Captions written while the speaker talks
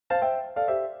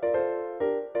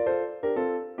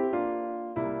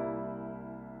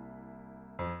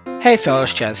Hey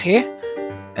fellas, Jazz here.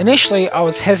 Initially, I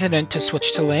was hesitant to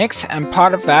switch to Linux, and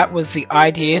part of that was the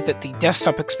idea that the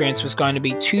desktop experience was going to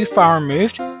be too far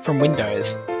removed from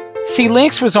Windows. See,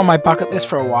 Linux was on my bucket list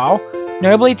for a while,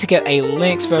 notably to get a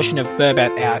Linux version of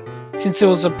Burbat out, since it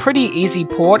was a pretty easy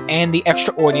port and the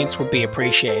extra audience would be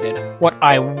appreciated. What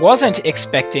I wasn't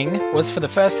expecting was for the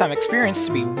first time experience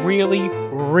to be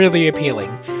really appealing.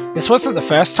 This wasn't the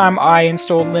first time I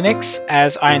installed Linux,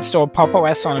 as I installed Pop!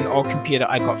 OS on an old computer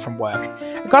I got from work.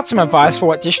 I got some advice for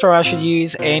what distro I should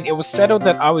use, and it was settled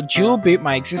that I would dual boot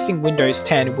my existing Windows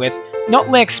 10 with not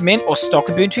Linux Mint or stock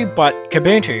Ubuntu, but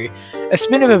Kubuntu, a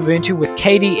spin of Ubuntu with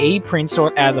KDE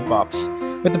pre-installed out of the box.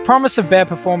 With the promise of better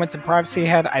performance and privacy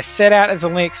ahead, I set out as a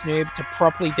Linux noob to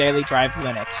properly daily drive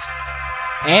Linux.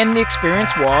 And the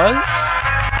experience was...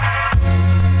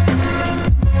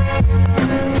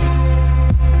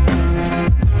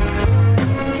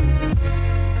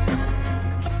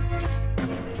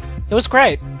 it was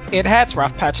great. It had its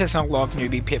rough patches and a lot of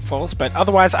newbie pitfalls, but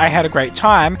otherwise I had a great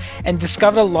time and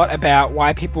discovered a lot about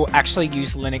why people actually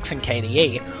use Linux and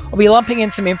KDE. I'll be lumping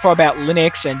in some info about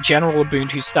Linux and general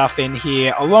Ubuntu stuff in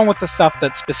here, along with the stuff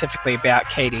that's specifically about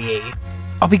KDE.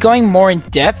 I'll be going more in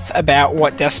depth about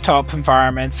what desktop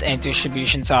environments and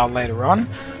distributions are later on,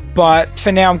 but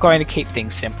for now I'm going to keep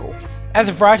things simple. As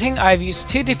of writing, I've used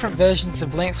two different versions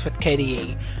of Linux with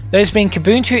KDE, those being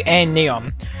Kubuntu and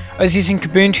Neon. I was using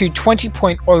Kubuntu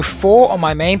 20.04 on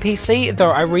my main PC,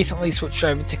 though I recently switched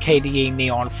over to KDE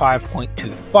Neon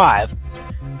 5.25.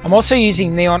 I'm also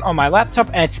using Neon on my laptop,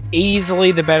 and it's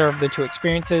easily the better of the two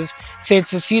experiences,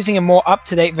 since it's using a more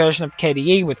up-to-date version of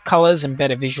KDE with colors and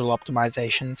better visual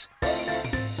optimizations.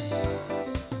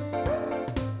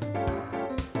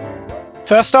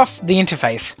 First off, the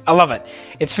interface. I love it.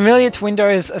 It's familiar to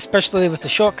Windows, especially with the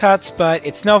shortcuts, but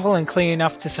it's novel and clean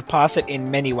enough to surpass it in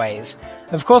many ways.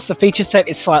 Of course, the feature set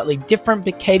is slightly different,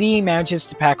 but KDE manages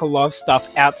to pack a lot of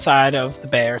stuff outside of the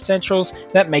bare essentials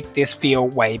that make this feel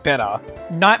way better.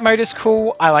 Night mode is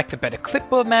cool, I like the better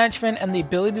clipboard management, and the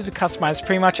ability to customize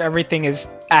pretty much everything is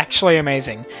actually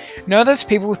amazing. Know those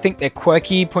people who think they're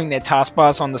quirky putting their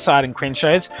taskbars on the side in cringe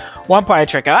shows? One party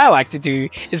trick I like to do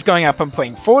is going up and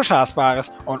putting 4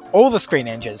 taskbars on all the screen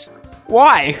edges.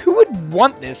 Why? Who would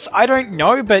want this? I don't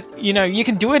know, but you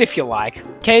can do it if you like.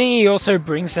 KDE also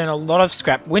brings in a lot of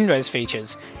scrapped Windows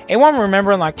features. Anyone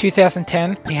remember in like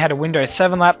 2010, you had a Windows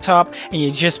 7 laptop and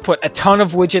you just put a ton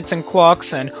of widgets and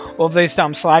clocks and all of those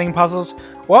dumb sliding puzzles?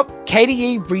 Well,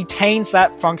 KDE retains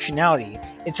that functionality.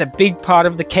 It's a big part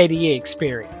of the KDE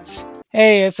experience.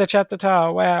 Hey, it's a chapter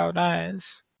tile, wow,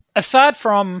 nice. Aside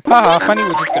from, funny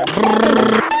widgets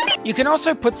go you can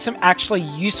also put some actually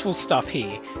useful stuff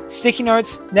here. Sticky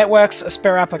notes, networks, a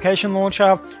spare application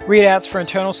launcher, readouts for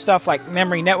internal stuff like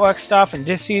memory network stuff and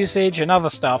disk usage and other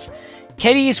stuff.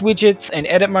 KDE's widgets and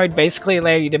edit mode basically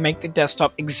allow you to make the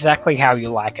desktop exactly how you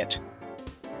like it.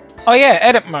 Oh yeah,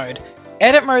 edit mode.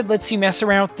 Edit mode lets you mess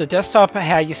around with the desktop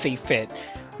how you see fit.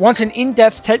 Want an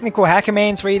in-depth technical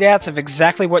hackerman's readouts of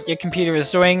exactly what your computer is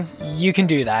doing? You can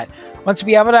do that. Want to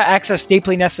be able to access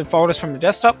deeply nested folders from the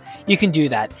desktop? You can do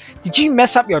that. Did you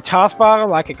mess up your taskbar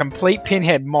like a complete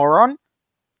pinhead moron?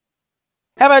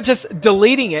 How about just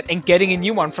deleting it and getting a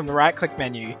new one from the right-click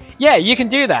menu? Yeah, you can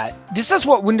do that. This is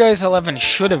what Windows 11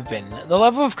 should have been. The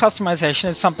level of customization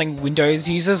is something Windows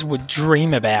users would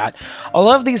dream about. A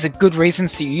lot of these are good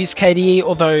reasons to use KDE,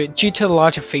 although due to the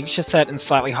larger feature set and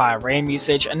slightly higher RAM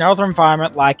usage, another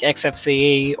environment like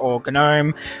XFCE or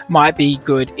GNOME might be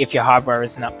good if your hardware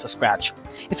isn't up to scratch.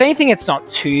 If anything, it's not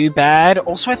too bad.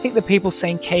 Also, I think the people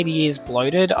saying KDE is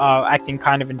bloated are acting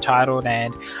kind of entitled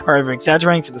and are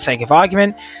over-exaggerating for the sake of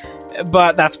argument,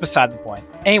 but that's beside the point.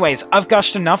 Anyways, I've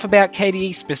gushed enough about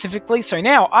KDE specifically, so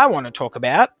now I want to talk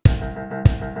about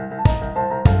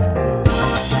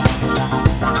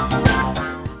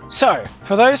So,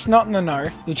 for those not in the know,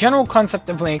 the general concept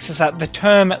of Linux is that the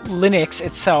term Linux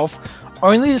itself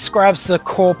only describes the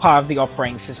core part of the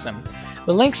operating system.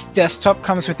 The Linux desktop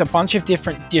comes with a bunch of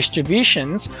different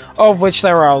distributions, of which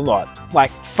there are a lot,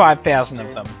 like 5,000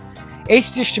 of them.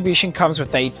 Each distribution comes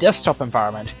with a desktop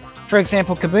environment. For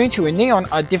example, Kubuntu and Neon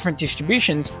are different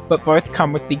distributions, but both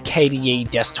come with the KDE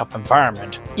desktop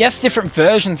environment. Yes, different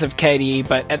versions of KDE,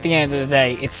 but at the end of the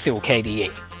day, it's still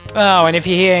KDE. Oh, and if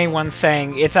you hear anyone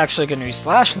saying it's actually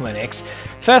GNU/Linux,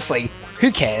 firstly,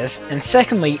 who cares? And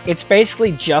secondly, it's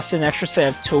basically just an extra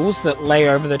set of tools that lay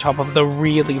over the top of the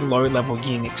really low-level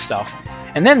Unix stuff.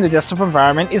 And then the desktop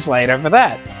environment is laid over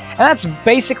that. And that's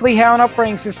basically how an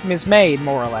operating system is made,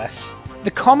 more or less.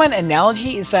 The common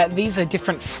analogy is that these are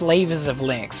different flavors of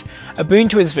Linux.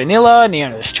 Ubuntu is vanilla,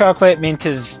 Neon is chocolate, Mint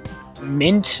is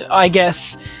mint, I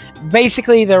guess.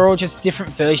 Basically, they're all just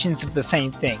different versions of the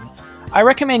same thing. I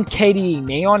recommend KDE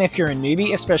Neon if you're a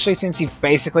newbie, especially since you've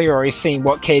basically already seen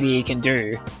what KDE can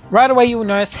do. Right away you'll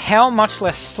notice how much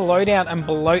less slowdown and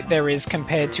bloat there is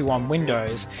compared to on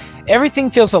Windows.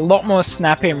 Everything feels a lot more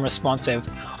snappy and responsive.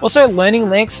 Also, learning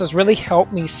Linux has really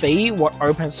helped me see what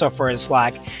open software is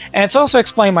like, and it's also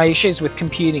explained my issues with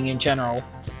computing in general.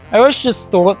 I always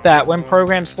just thought that when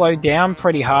programs slowed down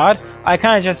pretty hard, I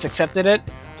kinda just accepted it.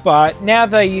 But now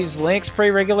that I use Linux pretty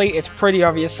regularly, it's pretty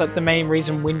obvious that the main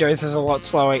reason Windows is a lot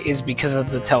slower is because of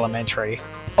the telemetry.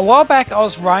 A while back I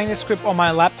was writing a script on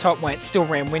my laptop when it still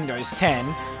ran Windows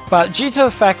 10, but due to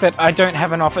the fact that I don't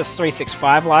have an Office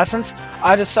 365 license,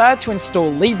 I decided to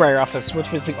install LibreOffice,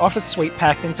 which was the Office suite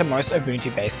packed into most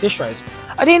Ubuntu-based distros.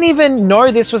 I didn't even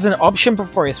know this was an option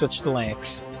before I switched to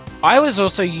Linux. I was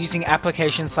also using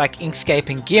applications like Inkscape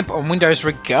and GIMP on Windows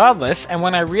regardless, and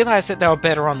when I realized that they were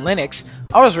better on Linux,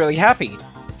 I was really happy.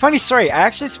 Funny story, I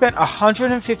actually spent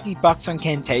 $150 on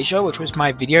Camtasia, which was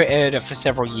my video editor for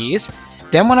several years.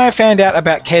 Then when I found out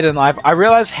about Kdenlive, I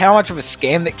realized how much of a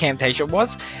scam that Camtasia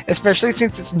was, especially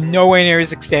since it's nowhere near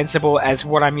as extensible as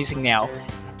what I'm using now.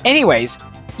 Anyways,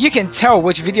 you can tell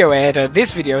which video editor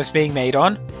this video is being made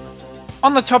on.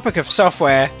 On the topic of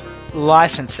software,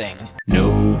 licensing.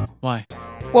 No. Why?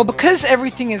 Well, because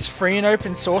everything is free and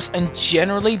open source and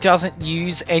generally doesn't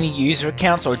use any user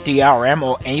accounts or DRM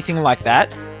or anything like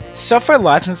that, software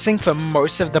licensing for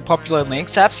most of the popular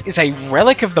Linux apps is a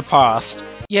relic of the past.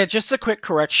 Yeah, just a quick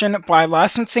correction, by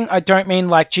licensing I don't mean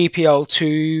like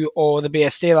GPL2 or the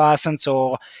BSD license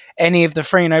or any of the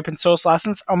free and open source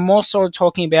license, I'm more sort of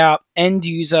talking about end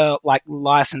user like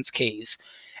license keys.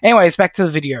 Anyways, back to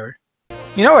the video.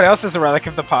 You know what else is a relic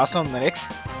of the past on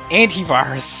Linux?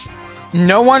 Antivirus.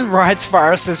 No one writes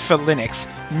viruses for Linux.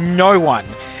 No one.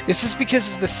 This is because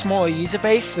of the smaller user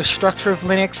base, the structure of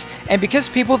Linux, and because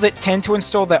people that tend to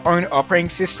install their own operating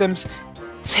systems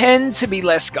tend to be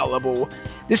less gullible.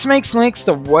 This makes Linux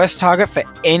the worst target for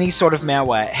any sort of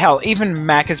malware. Hell, even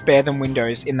Mac is better than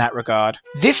Windows in that regard.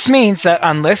 This means that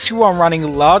unless you are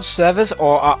running large servers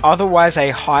or are otherwise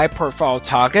a high-profile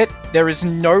target, there is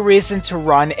no reason to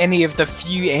run any of the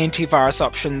few antivirus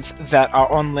options that are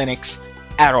on Linux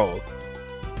at all.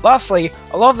 Lastly,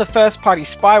 a lot of the first-party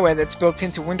spyware that's built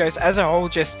into Windows as a whole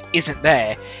just isn't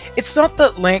there. It's not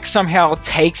that Linux somehow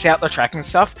takes out the tracking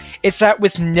stuff, it's that it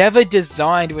was never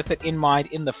designed with it in mind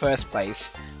in the first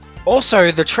place.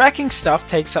 Also, the tracking stuff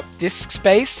takes up disk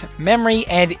space, memory,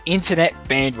 and internet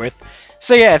bandwidth.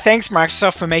 So yeah, thanks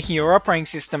Microsoft for making your operating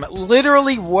system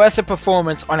literally worse at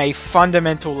performance on a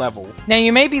fundamental level. Now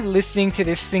you may be listening to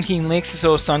this thinking Linux is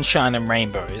all sunshine and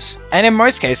rainbows, and in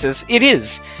most cases, it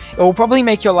is. It will probably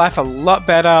make your life a lot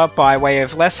better by way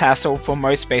of less hassle for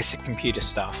most basic computer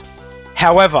stuff.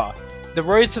 However, the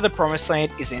road to the promised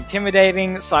land is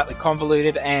intimidating, slightly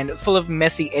convoluted, and full of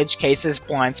messy edge cases,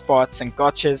 blind spots, and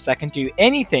gotchas that can do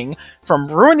anything from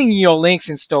ruining your Linux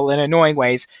install in annoying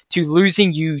ways to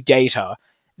losing you data.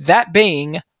 That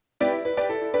being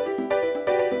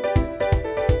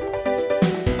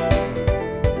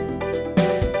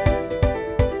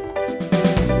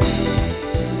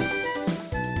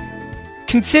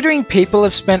considering people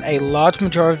have spent a large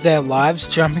majority of their lives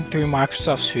jumping through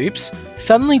Microsoft's hoops,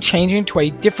 suddenly changing to a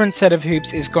different set of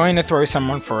hoops is going to throw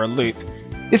someone for a loop.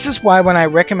 This is why when I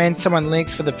recommend someone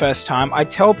Linux for the first time, I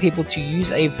tell people to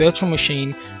use a virtual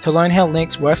machine to learn how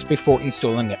Linux works before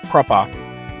installing it proper.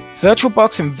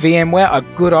 VirtualBox and VMware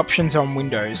are good options on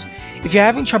Windows. If you're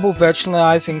having trouble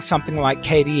virtualizing something like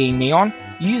KDE Neon,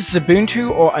 use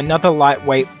Ubuntu or another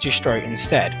lightweight distro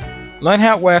instead. Learn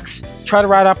how it works, try to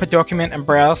write up a document and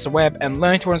browse the web, and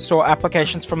learn to install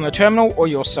applications from the terminal or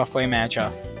your software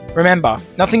manager. Remember,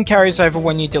 nothing carries over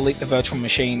when you delete the virtual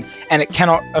machine, and it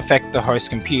cannot affect the host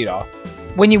computer.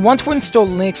 When you want to install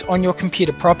Linux on your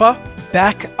computer proper,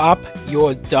 back up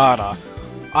your data.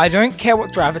 I don't care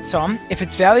what drive it's on, if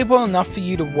it's valuable enough for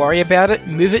you to worry about it,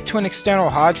 move it to an external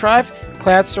hard drive,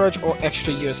 cloud storage, or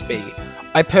extra USB.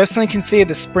 I personally consider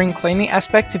the spring cleaning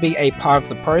aspect to be a part of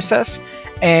the process,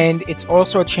 and it's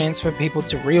also a chance for people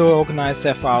to reorganize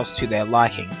their files to their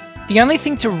liking. The only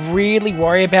thing to really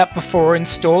worry about before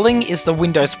installing is the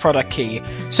Windows product key,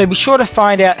 so be sure to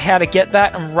find out how to get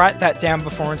that and write that down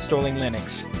before installing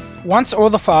Linux. Once all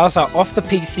the files are off the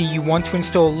PC you want to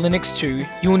install Linux to,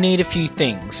 you'll need a few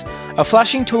things. A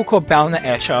flashing tool called Ballerina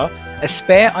Etcher, a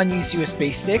spare unused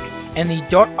USB stick, and the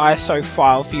 .iso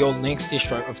file for your Linux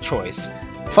distro of choice.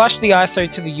 Flash the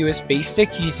ISO to the USB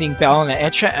stick using Ballerina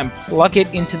Etcher and plug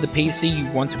it into the PC you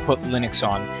want to put Linux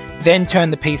on. Then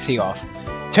turn the PC off.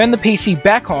 Turn the PC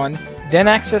back on, then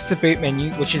access the boot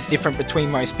menu, which is different between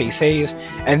most PCs,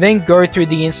 and then go through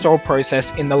the install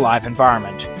process in the live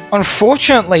environment.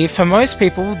 Unfortunately, for most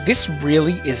people, this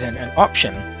really isn't an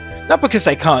option. Not because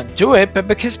they can't do it, but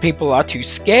because people are too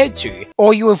scared to.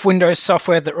 Or you have Windows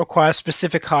software that requires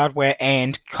specific hardware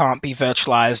and can't be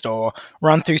virtualized or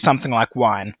run through something like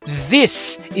Wine.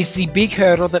 This is the big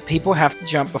hurdle that people have to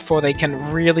jump before they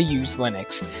can really use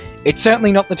Linux. It's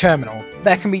certainly not the terminal.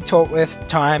 That can be taught with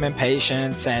time and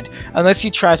patience, and unless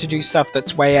you try to do stuff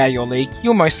that's way out of your league,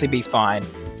 you'll mostly be fine.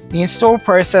 The install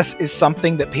process is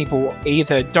something that people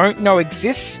either don't know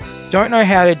exists, don't know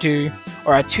how to do,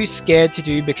 or are too scared to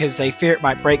do because they fear it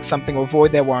might break something or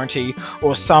void their warranty,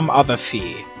 or some other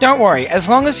fear. Don't worry, as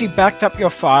long as you backed up your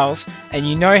files and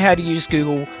you know how to use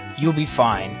Google, you'll be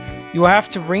fine. You will have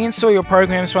to reinstall your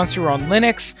programs once you're on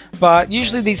Linux, but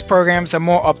usually these programs are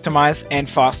more optimized and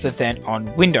faster than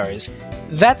on Windows.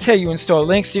 That's how you install a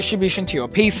Linux distribution to your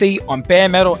PC on bare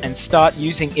metal and start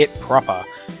using it proper.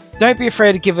 Don't be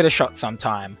afraid to give it a shot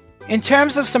sometime. In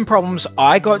terms of some problems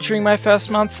I got during my first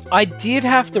months, I did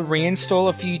have to reinstall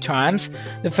a few times.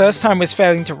 The first time was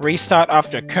failing to restart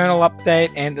after a kernel update,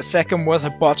 and the second was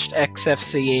a botched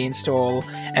XFCE install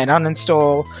and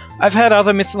uninstall. I've had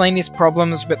other miscellaneous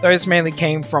problems, but those mainly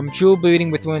came from dual booting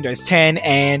with Windows 10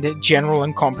 and general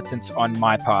incompetence on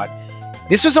my part.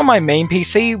 This was on my main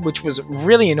PC, which was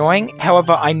really annoying.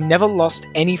 However, I never lost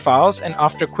any files, and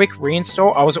after a quick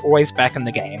reinstall, I was always back in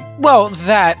the game. Well,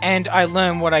 that, and I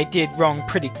learned what I did wrong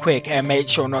pretty quick and made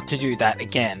sure not to do that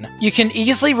again. You can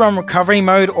easily run recovery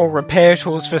mode or repair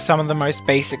tools for some of the most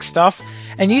basic stuff,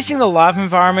 and using the live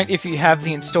environment if you have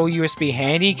the install USB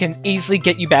handy can easily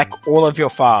get you back all of your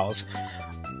files.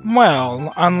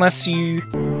 Well, unless you...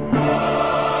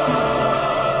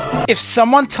 If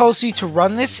someone tells you to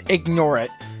run this, ignore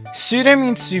it. Sudo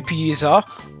means superuser,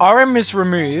 rm is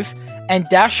remove, and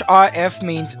 -rf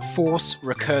means force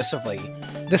recursively.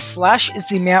 The slash is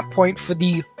the mount point for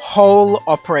the whole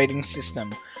operating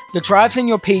system. The drives in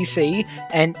your PC,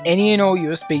 and any and all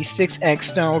USB sticks and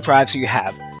external drives you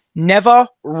have. Never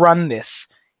run this.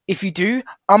 If you do,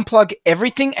 unplug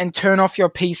everything and turn off your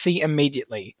PC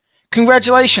immediately.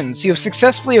 Congratulations, you have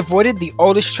successfully avoided the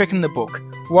oldest trick in the book.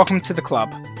 Welcome to the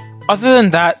club. Other than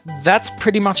that, that's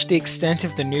pretty much the extent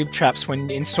of the noob traps when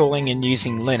installing and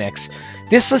using Linux.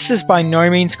 This list is by no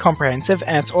means comprehensive,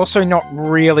 and it's also not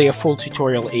really a full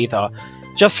tutorial either.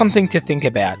 Just something to think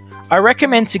about. I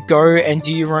recommend to go and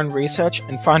do your own research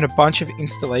and find a bunch of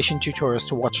installation tutorials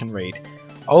to watch and read.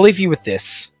 I'll leave you with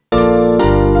this.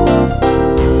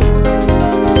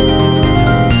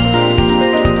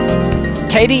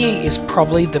 KDE is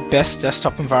probably the best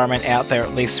desktop environment out there,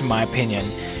 at least in my opinion.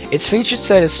 Its feature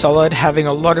set is solid, having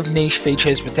a lot of niche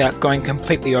features without going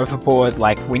completely overboard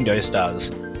like Windows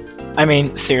does. I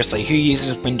mean, seriously, who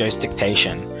uses Windows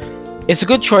dictation? It's a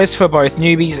good choice for both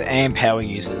newbies and power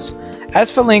users. As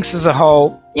for Linux as a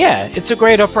whole, yeah, it's a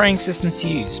great operating system to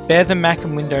use, better than Mac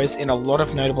and Windows in a lot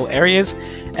of notable areas,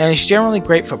 and is generally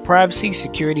great for privacy,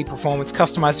 security, performance,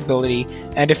 customizability,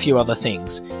 and a few other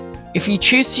things. If you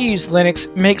choose to use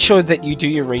Linux, make sure that you do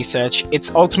your research.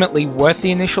 It's ultimately worth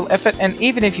the initial effort, and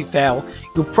even if you fail,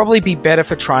 you'll probably be better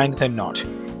for trying than not.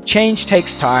 Change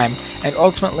takes time, and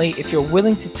ultimately, if you're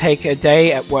willing to take a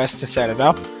day at worst to set it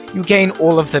up, you gain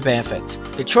all of the benefits.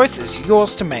 The choice is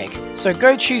yours to make, so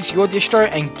go choose your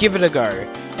distro and give it a go.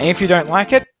 And if you don't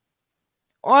like it,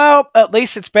 well, at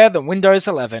least it's better than Windows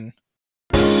 11.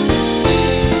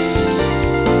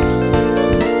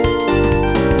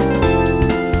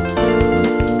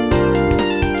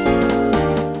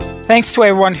 Thanks to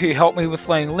everyone who helped me with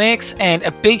learning Linux, and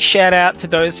a big shout out to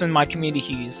those in my community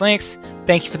who use Linux.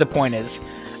 Thank you for the pointers.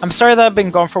 I'm sorry that I've been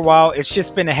gone for a while, it's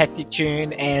just been a hectic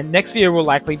June, and next video will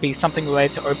likely be something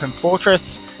related to Open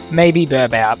Fortress, maybe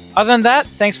Burbout. Other than that,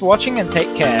 thanks for watching and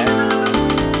take care.